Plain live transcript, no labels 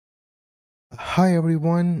Hi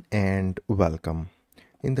everyone and welcome.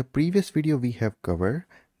 In the previous video we have covered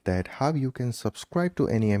that how you can subscribe to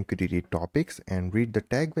any MQTT topics and read the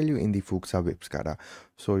tag value in the FUXA web SCADA.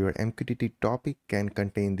 So your MQTT topic can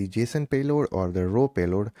contain the JSON payload or the raw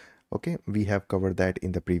payload. Okay, we have covered that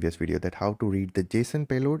in the previous video, that how to read the JSON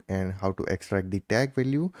payload and how to extract the tag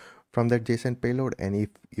value from that JSON payload. And if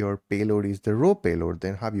your payload is the raw payload,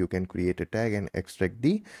 then how you can create a tag and extract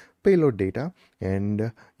the payload data,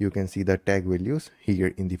 and you can see the tag values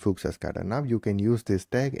here in the FUXA SCADA. Now you can use this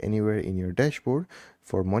tag anywhere in your dashboard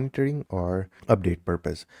for monitoring or update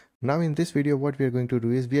purpose. Now in this video what we are going to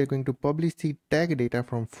do is we are going to publish the tag data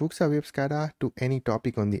from FUXA web SCADA to any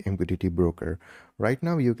topic on the MQTT broker. Right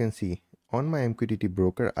now you can see on my MQTT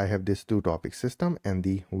broker I have this two topic, system and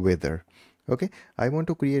the weather. Okay, I want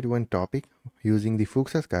to create one topic using the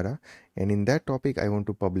FUXA SCADA, and in that topic I want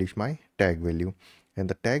to publish my tag value. And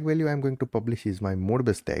the tag value I'm going to publish is my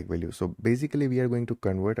Modbus tag value. So basically we are going to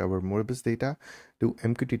convert our Modbus data to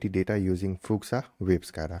MQTT data using FUXA web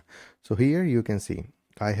SCADA. So here you can see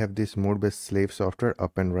I have this Modbus slave software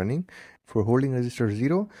up and running. For holding register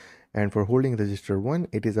 0 and for holding register 1,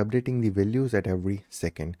 it is updating the values at every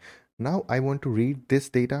second. Now I want to read this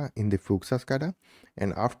data in the FUXA SCADA,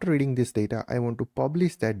 and after reading this data I want to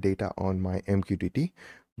publish that data on my MQTT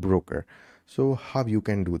broker. So how you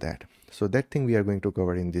can do that? So that thing we are going to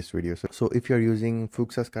cover in this video. So if you are using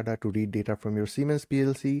FUXA SCADA to read data from your Siemens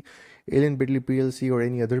PLC, Allen Bradley PLC or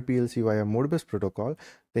any other PLC via Modbus protocol,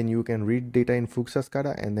 then you can read data in FUXA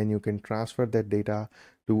SCADA and then you can transfer that data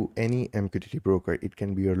to any MQTT broker. It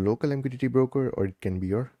can be your local MQTT broker or it can be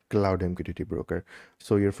your cloud MQTT broker.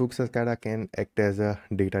 So your FUXA SCADA can act as a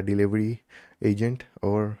data delivery agent,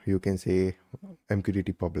 or you can say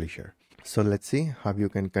MQTT publisher. So let's see how you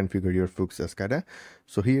can configure your FUXA SCADA.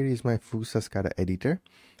 So here is my FUXA SCADA editor,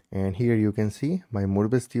 and here you can see my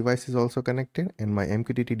Modbus device is also connected and my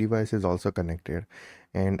MQTT device is also connected,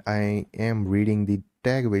 and I am reading the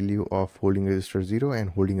tag value of holding register 0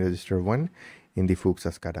 and holding register 1 in the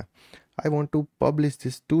FUXA SCADA. I want to publish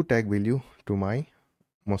this two tag value to my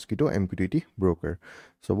Mosquito MQTT broker.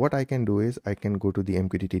 So what I can do is I can go to the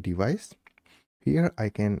MQTT device. Here I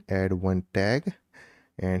can add one tag,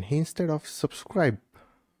 and instead of subscribe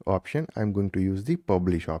option I'm going to use the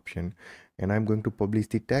publish option, and I'm going to publish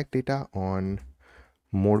the tag data on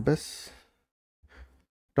Modbus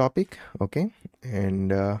topic. Okay,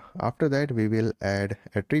 and after that we will add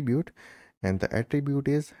attribute, and the attribute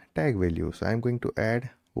is tag value. So I'm going to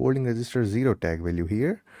add holding register 0 tag value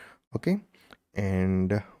here. Okay,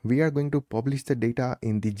 and we are going to publish the data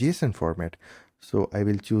in the JSON format. So I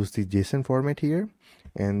will choose the JSON format here,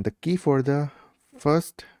 and the key for the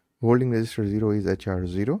first holding register 0 is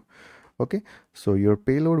HR0. Okay, so your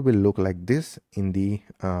payload will look like this in the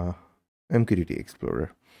MQTT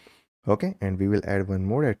Explorer. Okay, and we will add one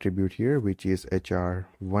more attribute here, which is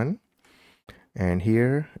HR1, and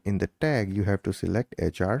here in the tag you have to select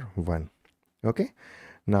HR1. Okay,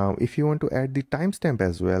 now if you want to add the timestamp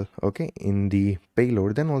as well, okay, in the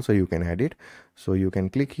payload, then also you can add it. So you can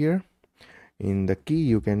click here, in the key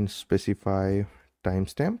you can specify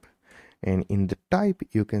timestamp, and in the type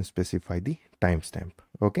you can specify the timestamp.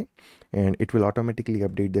 Okay, and it will automatically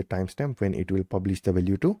update the timestamp when it will publish the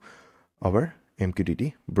value to our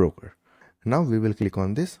MQTT broker. Now we will click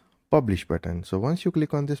on this publish button. So once you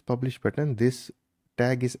click on this publish button, this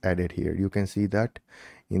tag is added here. You can see that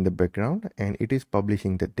in the background, and it is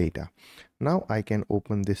publishing the data. Now I can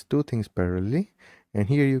open these two things parallelly, and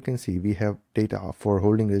here you can see we have data for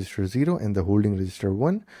holding register 0 and the holding register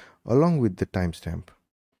 1 along with the timestamp.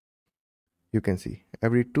 You can see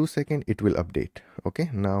every 2 seconds it will update. Okay,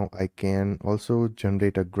 now I can also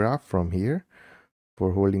generate a graph from here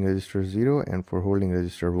for holding register 0 and for holding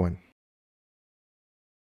register 1.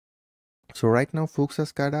 So right now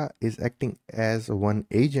FUXA SCADA is acting as one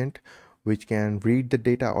agent which can read the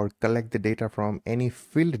data or collect the data from any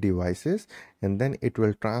field devices, and then it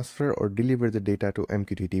will transfer or deliver the data to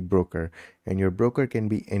MQTT broker, and your broker can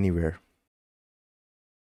be anywhere.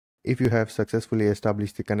 If you have successfully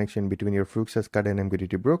established the connection between your FUXA SCADA and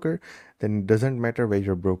MQTT broker, then it doesn't matter where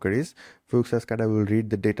your broker is. FUXA SCADA will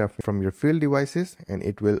read the data from your field devices and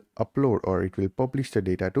it will upload or it will publish the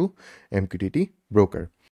data to MQTT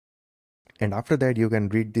broker. And after that, you can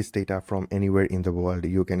read this data from anywhere in the world.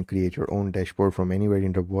 You can create your own dashboard from anywhere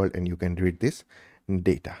in the world and you can read this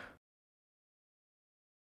data.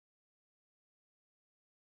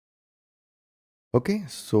 Okay,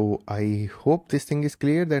 so I hope this thing is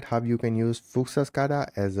clear, that how you can use FUXA SCADA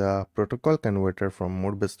as a protocol converter from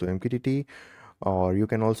Modbus to MQTT, or you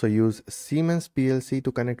can also use Siemens PLC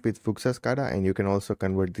to connect with FUXA SCADA, and you can also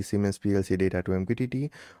convert the Siemens PLC data to MQTT.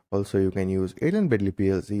 Also, you can use Allen Bradley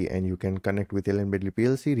PLC, and you can connect with Allen Bradley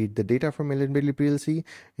PLC, read the data from Allen Bradley PLC,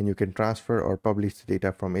 and you can transfer or publish the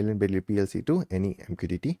data from Allen Bradley PLC to any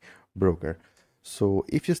MQTT broker. So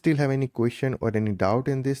if you still have any question or any doubt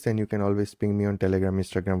in this, then you can always ping me on Telegram,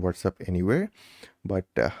 Instagram, WhatsApp, anywhere. But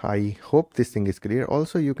I hope this thing is clear.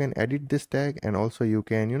 Also, you can edit this tag, and also you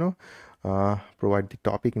can provide the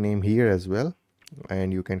topic name here as well,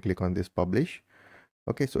 and you can click on this publish.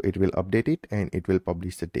 Okay, so it will update it and it will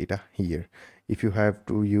publish the data here. If you have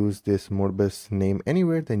to use this Modbus name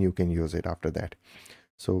anywhere, then you can use it after that.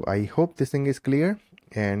 So I hope this thing is clear,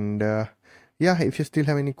 and yeah, if you still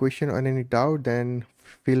have any question or any doubt, then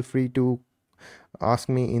feel free to ask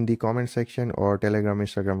me in the comment section, or Telegram,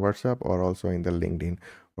 Instagram, WhatsApp, or also in the LinkedIn,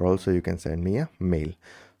 or also you can send me a mail.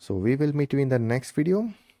 So we will meet you in the next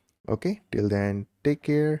video. Okay, till then, take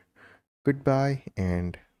care, goodbye,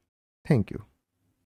 and thank you.